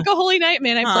yeah. And Take a Holy Night,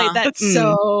 man. I played that Mm.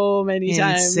 so many In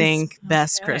times. sync.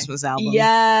 Best Okay. Christmas album.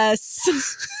 Yes.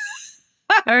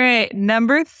 All right.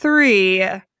 Number 3.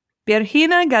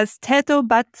 Birhina gasteto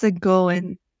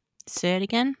batzegoen. Say it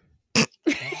again.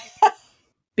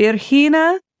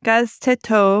 Birhina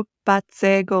gasteto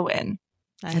batzegoen.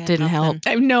 That didn't help.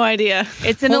 I have no idea.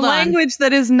 It's in Hold a on. language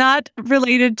that is not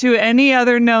related to any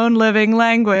other known living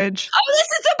language. Oh, this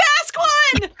is the Basque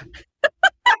one.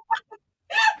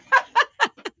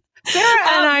 Sarah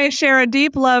and I share a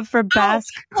deep love for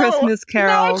Basque Christmas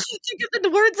carols. To get the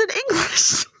words in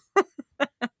English.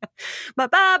 The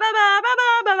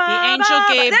Angel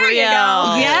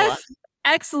Gabriel. Yes.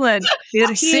 Excellent.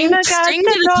 Sing to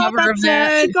the cover of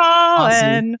that.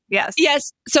 Awesome. Yes.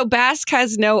 Yes. So Basque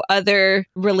has no other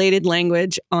related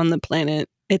language on the planet.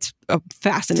 It's a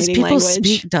fascinating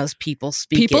language. Does people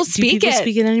speak People it? Do speak people it.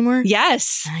 speak it anymore?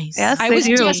 Yes. Nice. Yes. I they was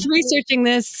do. just researching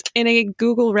this in a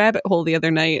Google rabbit hole the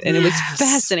other night, and it was Yes.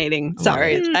 fascinating. I love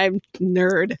Sorry, it. I'm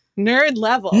nerd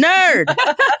level. Nerd.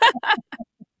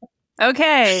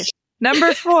 Okay.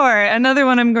 Number 4. Another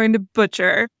one I'm going to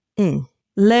butcher. Mm.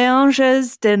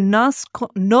 Léanges de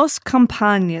nos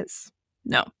campagnes.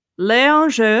 No.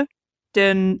 Léanges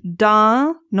de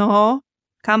dans nos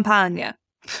campagnes.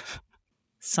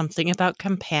 Something about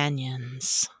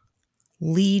companions.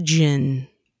 Legion.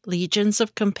 Legions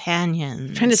of companions.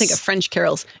 I'm trying to think of French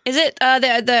carols. Is it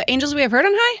the Angels We Have Heard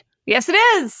on High? Yes, it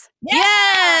is.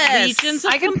 Yes. Legions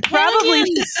of I can probably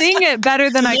companions. sing it better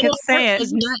than I could say it.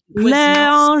 Was not-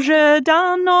 Léanges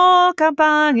dans nos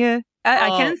campagnes. I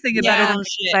can sing it better than I can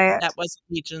shit. say it. That wasn't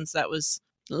legions. That was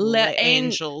Le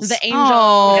angels. The Angel.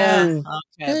 Oh. Yeah.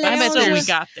 Okay, I bet so we there's-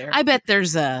 got there. I bet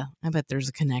there's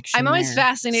a connection. I'm always there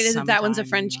fascinated that that one's a sometime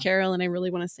French in the carol, and I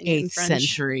really want to sing it in 8th French.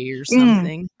 century or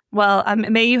something. Well,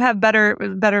 may you have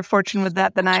better fortune with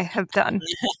that than I have done.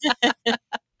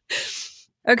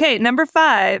 Okay, number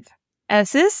 5.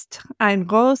 Es ist ein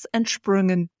Ros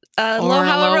entsprungen. Lo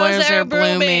how a rose are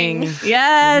blooming.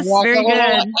 Yes, very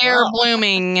good. Air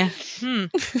blooming.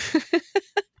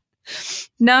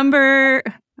 Number,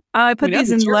 I put We know these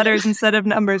the in German. letters instead of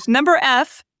numbers. Number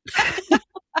F.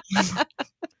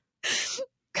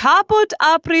 Caput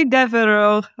apri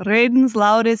devero, redens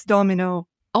laudis domino.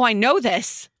 Oh, I know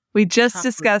this. We just Top of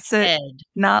discussed it head.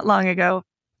 not long ago.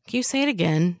 Can you say it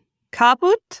again?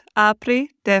 Caput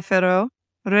apri defero,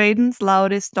 redens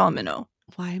laudis domino.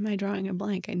 Why am I drawing a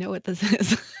blank? I know what this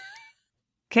is.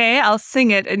 Okay, I'll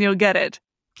sing it and you'll get it.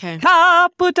 Okay.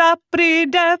 Caput apri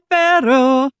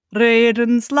defero,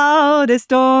 redens laudis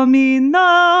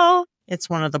domino. It's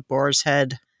one of the boar's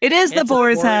head. It is the It's a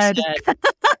boar's head.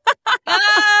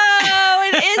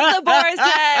 Oh, it is the boar's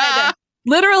head.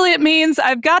 Literally, it means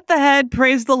I've got the head,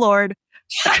 praise the Lord.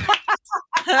 I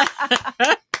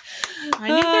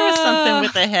knew there was something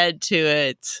with a head to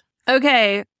it.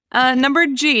 Okay, number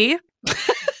G.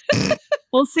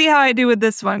 We'll see how I do with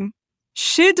this one.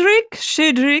 Shidrik,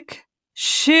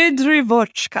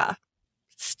 Shidrivochka.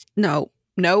 No,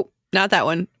 not that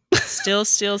one. Still.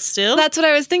 That's what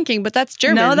I was thinking, but that's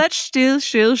German. No, that's still.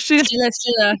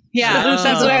 yeah, Oh.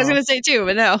 that's what I was going to say too,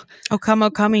 but no. O come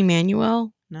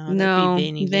Emmanuel. No, No,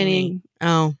 that'd be Vinny.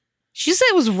 Oh. She said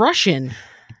it was Russian.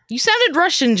 You sounded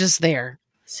Russian just there.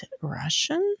 Is it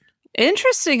Russian?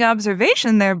 Interesting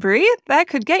observation there, Brie. That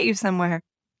could get you somewhere.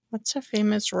 What's a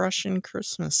famous Russian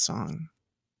Christmas song?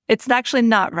 It's actually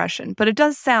not Russian, but it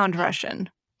does sound Russian.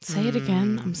 Say it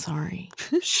again. I'm sorry.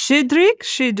 Shidrik,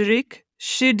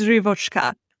 Shidrivochka.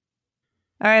 All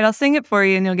right, I'll sing it for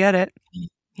you and you'll get it.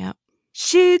 Yep.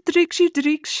 Shidrik,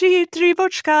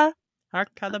 Shidrivochka. Hark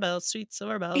how the bells, sweet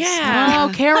silver bells. Yeah.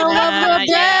 Oh, Carol of the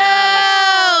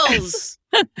Yes. Bells.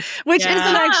 Which Yeah.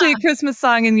 isn't actually a Christmas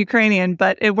song in Ukrainian,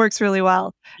 but it works really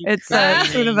well. It's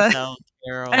sort of a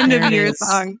Carol. end There of it year is.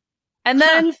 song. And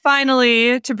then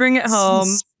finally, to bring it home,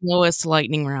 slowest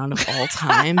lightning round of all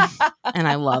time, and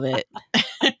I love it.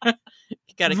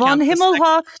 You gotta Von count the Himmel seconds.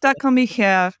 hoch, da komm ich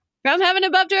her. From heaven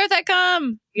above to earth I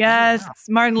come. Yes,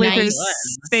 Martin Luther's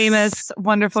Nice. famous,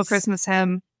 wonderful Christmas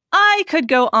hymn. I could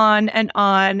go on and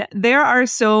on. There are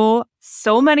so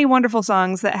many wonderful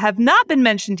songs that have not been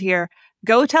mentioned here.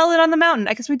 Go Tell It on the Mountain.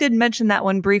 I guess we did mention that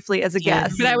one briefly as a Yeah.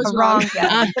 guess. But I was a wrong.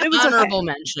 guess. But it was Honorable okay.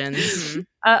 mentions. Mhm.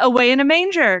 Away in a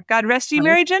Manger. God Rest Ye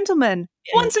Merry Gentlemen.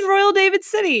 Once in Royal David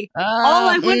City. All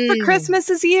I Want for Christmas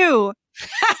Is You.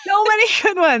 So many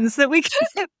good ones that we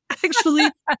can actually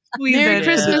squeeze Merry in.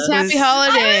 Christmas, happy I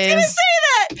holidays. was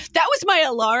gonna say that was my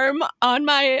alarm on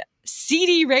my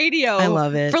CD radio. I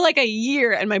love it. For like a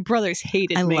year, and my brothers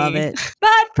hated I me. love it.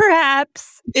 But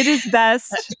perhaps it is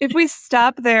best if we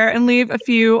stop there and leave a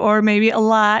few or maybe a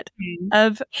lot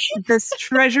of this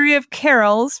treasury of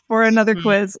carols for another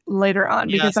quiz later on,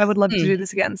 because Yes. I would love to do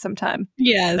this again sometime.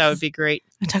 Yes. That would be great.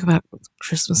 I talk about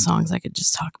Christmas songs. I could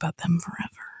just talk about them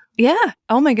forever. Yeah.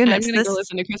 Oh my I'm goodness. gonna This go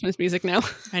listen to Christmas music now.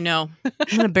 I know.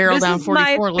 I'm gonna barrel This down is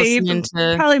my 44 listening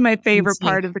to. probably my favorite Insane.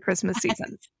 part of the Christmas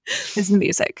season is the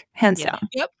music, hands Yeah. down.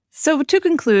 Yep. So to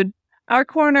conclude, our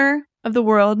corner of the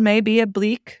world may be a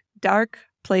bleak, dark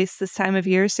place this time of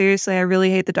year. Seriously, I really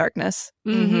hate the darkness.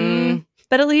 Mhm.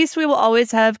 But at least we will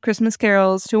always have Christmas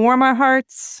carols to warm our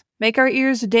hearts, make our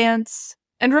ears dance,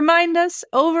 and remind us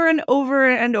over and over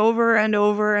and over and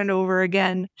over and over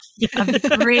again of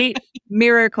the great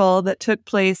miracle that took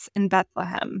place in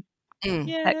Bethlehem.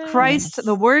 That Christ,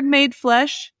 the Word made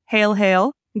flesh, hail,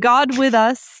 hail, God with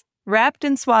us, wrapped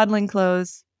in swaddling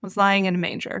clothes, was lying in a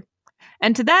manger.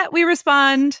 And to that we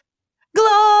respond,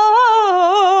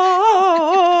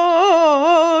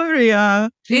 Gloria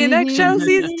in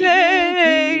excelsis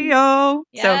Deo.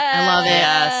 So I love it.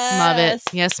 Yes. Love it.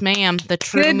 Yes, ma'am. The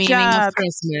true Good meaning job. of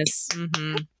Christmas.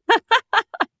 hmm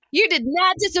You did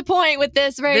not disappoint with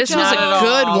this, Rachel. This was a Not at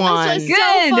good all. one. This was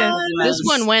Good. so fun. This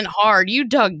one went hard. You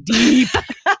dug deep.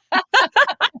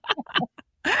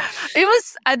 it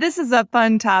was, this is a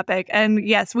fun topic. And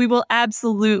yes, we will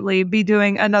absolutely be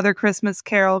doing another Christmas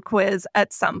Carol quiz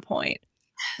at some point.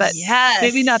 But Yes.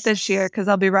 maybe not this year because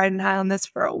I'll be riding high on this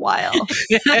for a while.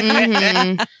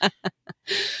 Mhm.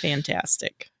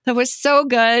 Fantastic. That was so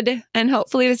good. And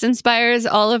hopefully this inspires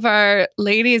all of our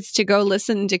ladies to go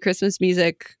listen to Christmas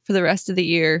music for the rest of the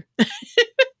year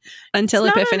until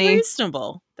It's not Epiphany.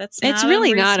 unreasonable. That's It's not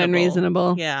really not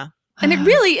unreasonable. Yeah. And it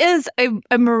really is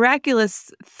a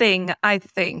miraculous thing, I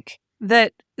think,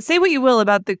 that say what you will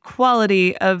about the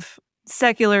quality of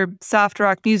secular soft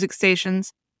rock music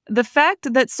stations, the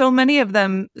fact that so many of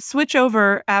them switch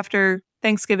over after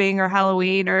Thanksgiving or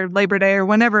Halloween or Labor Day or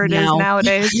whenever it is Now.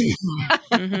 nowadays,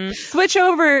 Mhm. switch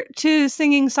over to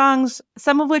singing songs,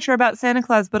 some of which are about Santa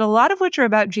Claus, but a lot of which are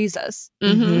about Jesus,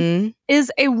 Mhm. Mhm.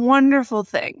 is a wonderful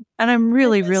thing. And I'm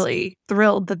really, It is. really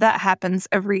thrilled that that happens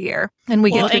every year and we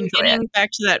Well, get to and enjoy it. getting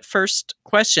back to that first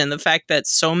question, the fact that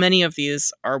so many of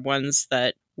these are ones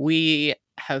that we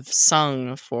have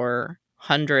sung for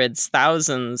hundreds,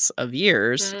 thousands of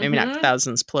years, maybe not Mhm.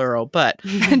 thousands plural, but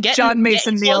John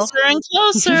Mason getting Neal. closer and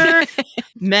closer.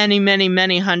 many, many,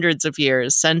 many hundreds of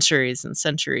years, centuries and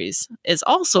centuries, is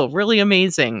also really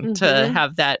amazing to Mhm.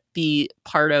 have that be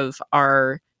part of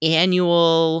our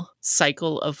annual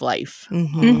cycle of life.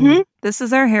 Mhm. Mhm. This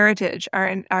is our heritage,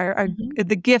 our Mhm.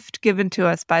 the gift given to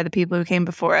us by the people who came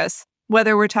before us.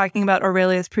 Whether we're talking about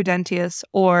Aurelius Prudentius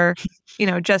or,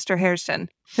 Jester Hairston,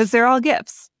 because they're all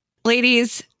gifts.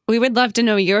 Ladies, we would love to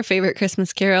know your favorite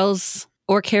Christmas carols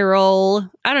or carol.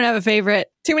 I don't have a favorite.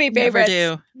 Too many favorites.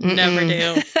 Never do. Never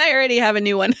do. I already have a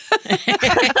new one.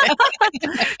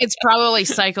 It's probably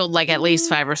cycled like at least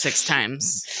 5 or 6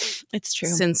 times It's true.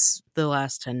 since the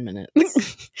last 10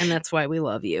 minutes. And that's why we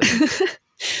love you.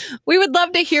 We would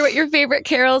love to hear what your favorite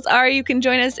carols are. You can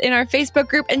join us in our Facebook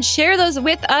group and share those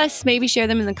with us. Maybe share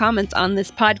them in the comments on this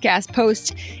podcast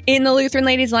post in the Lutheran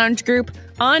Ladies Lounge group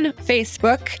on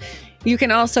Facebook. You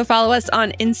can also follow us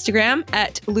on Instagram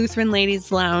at Lutheran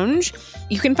Ladies Lounge.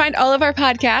 You can find all of our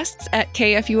podcasts at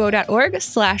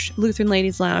kfuo.org/Lutheran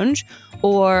Ladies Lounge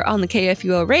or on the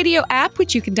KFUO radio app,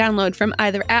 which you can download from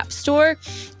either App Store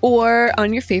or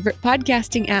on your favorite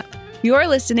podcasting app. You're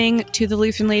listening to the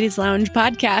Lutheran Ladies Lounge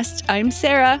podcast. I'm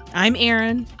Sarah. I'm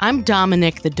Aaron. I'm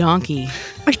Dominic the donkey.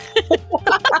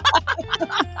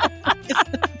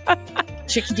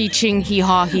 Chickadee ching hee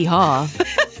haw hee haw.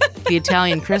 The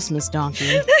Italian Christmas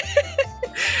donkey.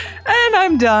 And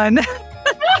I'm done.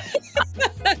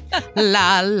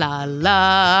 La la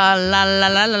la la la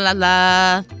la la la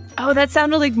la. Oh, that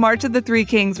sounded like March of the Three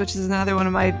Kings, which is another one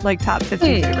of my top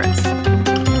 50 favorites.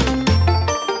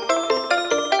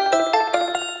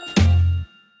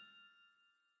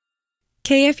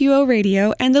 KFUO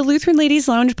Radio and the Lutheran Ladies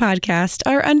Lounge podcast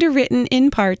are underwritten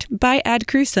in part by Ad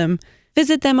Crucem.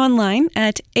 Visit them online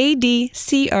at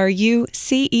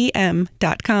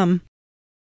adcrucem.com.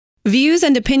 Views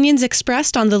and opinions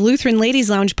expressed on the Lutheran Ladies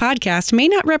Lounge podcast may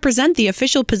not represent the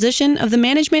official position of the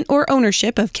management or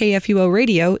ownership of KFUO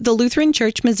Radio, the Lutheran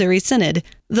Church Missouri Synod.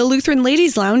 The Lutheran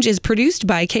Ladies Lounge is produced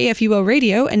by KFUO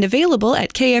Radio and available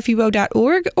at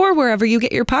kfuo.org or wherever you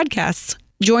get your podcasts.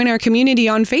 Join our community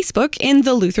on Facebook in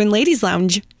the Lutheran Ladies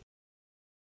Lounge.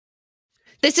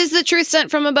 This is the truth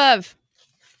sent from above.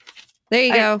 There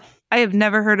you go. I have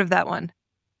never heard of that one.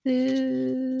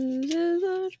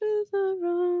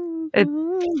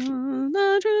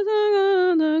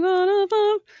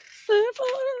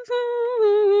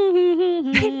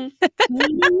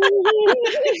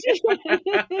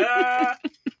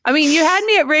 I mean, you had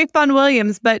me at Rafe Vaughan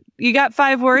Williams, but you got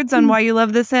 5 words on why you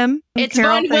love this hymn? It's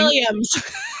Vaughan Williams.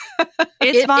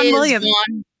 It's Vaughan Williams.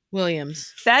 Vaughan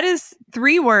Williams. That is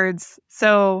 3 words,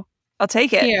 so I'll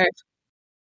take it. Here.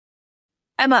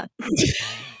 Emma.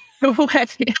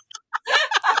 What?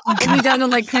 We'll be done in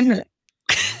like 10 minutes.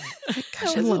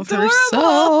 Gosh, I love her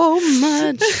so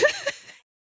much.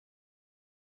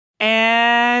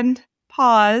 And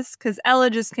pause, because Ella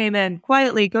just came in.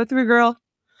 Quietly, go through, girl.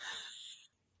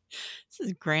 This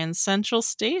is Grand Central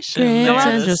Station. Grand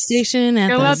Central Station at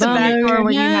Go out the back door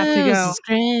when you have to go.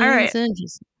 All right.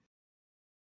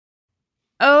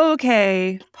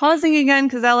 Okay. Pausing again,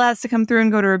 because Ella has to come through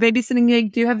and go to her babysitting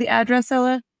gig. Do you have the address,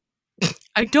 Ella?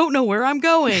 I don't know where I'm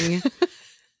going.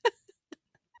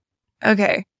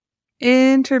 Okay.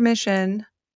 Intermission.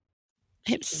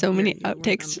 I have so many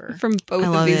outtakes remember. from both I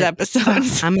of love these it.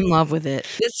 episodes. I'm in love with it.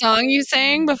 The song you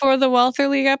sang before the Walther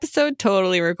League episode,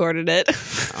 totally recorded it.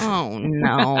 Oh,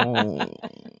 no.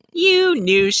 You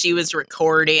knew she was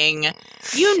recording.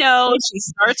 You know she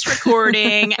starts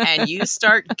recording and you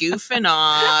start goofing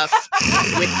off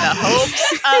with the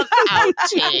hopes of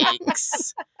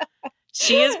outtakes.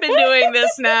 She has been doing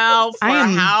this now for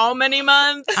how many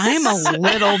months? I am a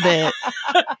little bit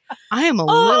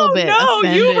offended. No,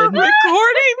 you were recording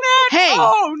that? Hey.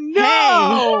 Oh,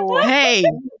 no. Hey.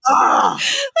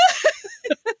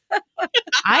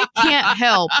 I can't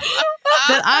help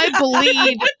that I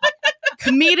believe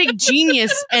comedic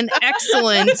genius and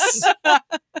excellence, whether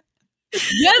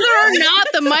or not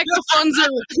the microphones are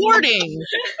recording.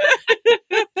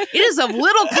 It is of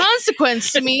little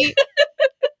consequence to me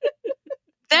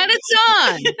that it's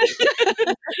on.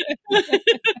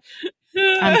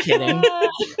 I'm kidding.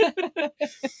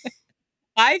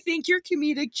 I think your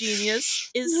comedic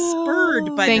genius is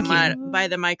spurred by by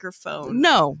the microphone.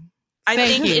 No. I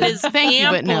think it is Thank you,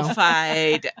 but no.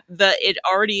 amplified. It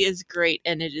already is great,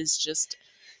 and it is just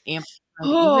amplified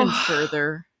even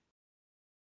further.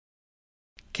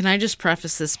 Can I just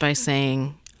preface this by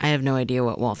saying I have no idea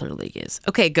what Walther League is?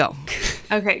 Okay, go.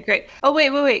 Okay, great. Oh,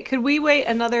 wait. Could we wait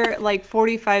another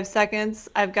 45 seconds?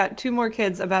 I've got 2 more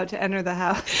kids about to enter the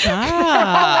house.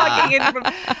 Walking in from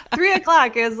 3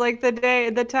 o'clock is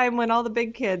the time when all the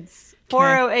big kids.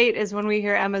 4:08 is when we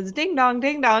hear Emma's ding dong,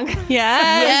 ding dong.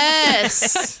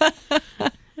 Yes.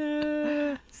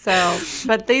 So,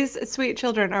 but these sweet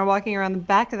children are walking around the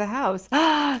back of the house.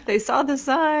 They saw the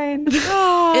sign. It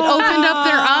opened up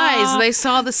their eyes. They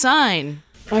saw the sign.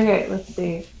 Okay, let's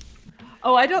see.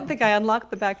 Oh, I don't think I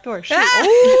unlocked the back door. Shoot.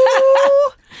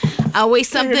 Always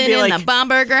something in the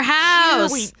Baumburger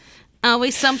house.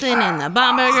 Always something in the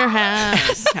Baumburger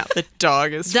house. Now the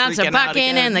dog is Dogs are freaking out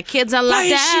barking again. and the kids are locked Why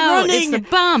is she out. running? It's the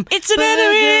bomb. It's an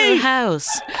enemy.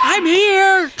 House. I'm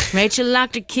here. Rachel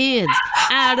locked her kids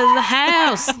out of the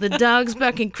house. The dog's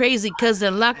barking crazy because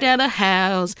they're locked out of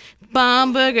house.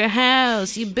 Baumburger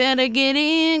house. You better get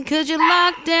in because you're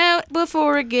locked out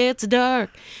before it gets dark.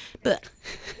 But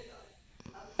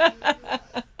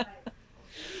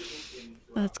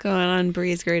What's going on,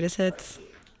 Bree's Greatest Hits?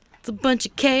 it's a bunch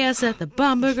of chaos at the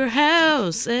Baumburger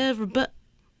house. Everybody.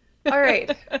 All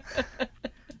right.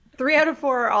 3 out of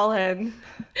 4 are all in.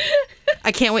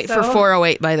 I can't wait for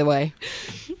 408, by the way.